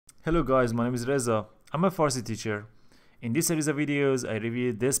Hello guys, my name is Reza. I'm a Farsi teacher. In this series of videos, I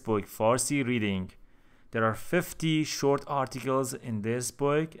reviewed this book, Farsi Reading. There are 50 short articles in this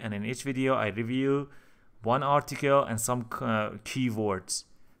book, and in each video I review one article and some keywords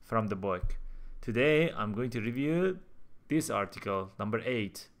from the book. Today I'm going to review this article, number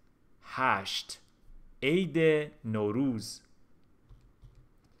 8. هشت عید نوروز.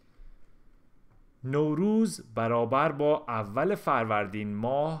 نوروز برابر با اول فروردین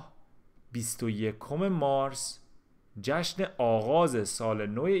ماه 21 مارس جشن آغاز سال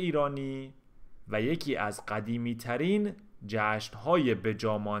نو ایرانی و یکی از قدیمی ترین جشن‌های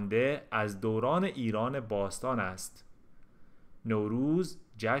بجامانده از دوران ایران باستان است. نوروز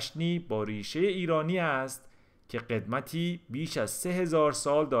جشنی با ریشه ایرانی است که قدمتی بیش از 3000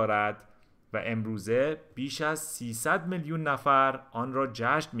 سال دارد و امروزه بیش از 300 میلیون نفر آن را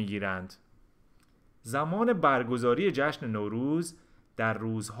جشن می‌گیرند. زمان برگزاری جشن نوروز در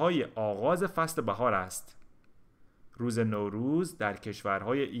روزهای آغاز فصل بهار است. روز نوروز در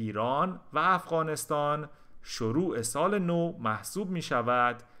کشورهای ایران و افغانستان شروع سال نو محسوب می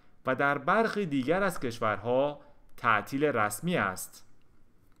شود و در برخی دیگر از کشورها تعطیل رسمی است.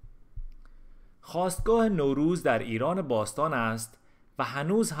 خاستگاه نوروز در ایران باستان است و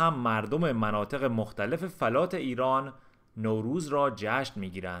هنوز هم مردم مناطق مختلف فلات ایران نوروز را جشن می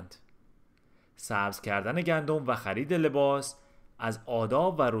گیرند. سبز کردن گندم و خرید لباس از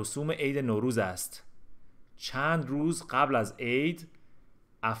آداب و رسوم عید نوروز است. چند روز قبل از عید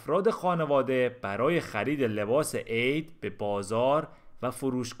افراد خانواده برای خرید لباس عید به بازار و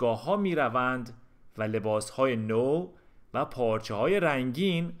فروشگاه ها می روند و لباس های نو و پارچه های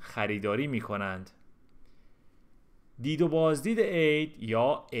رنگین خریداری می کنند. دید و بازدید عید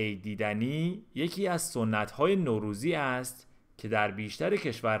یا عید دیدنی یکی از سنت های نوروزی است که در بیشتر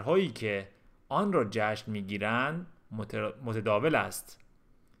کشورهایی که آن را جشن می‌گیرند متداول است.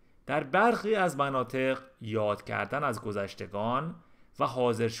 در برخی از مناطق یاد کردن از گذشتگان و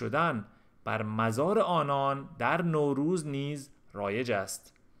حاضر شدن بر مزار آنان در نوروز نیز رایج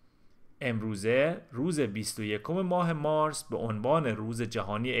است. امروزه روز 21 ماه مارس به عنوان روز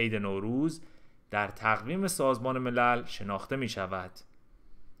جهانی عید نوروز در تقویم سازمان ملل شناخته می شود.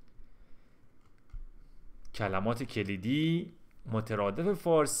 کلمات کلیدی مترادف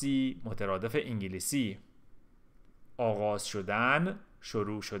فارسی، مترادف انگلیسی: آغاز شدن،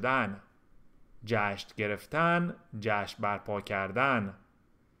 شروع شدن، جشن گرفتن، جشن برپا کردن،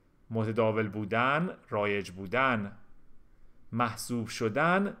 متداول بودن، رایج بودن، محسوب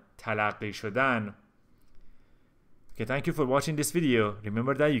شدن، تلقی شدن. Okay, thank you for watching this video.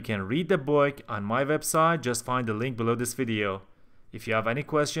 Remember that you can read the book on my website. Just find the link below this video. If you have any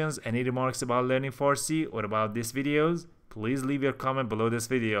questions, any remarks about learning Farsi or about these videos, please leave your comment below this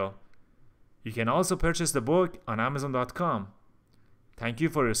video. You can also purchase the book on Amazon.com. Thank you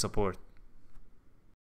for your support.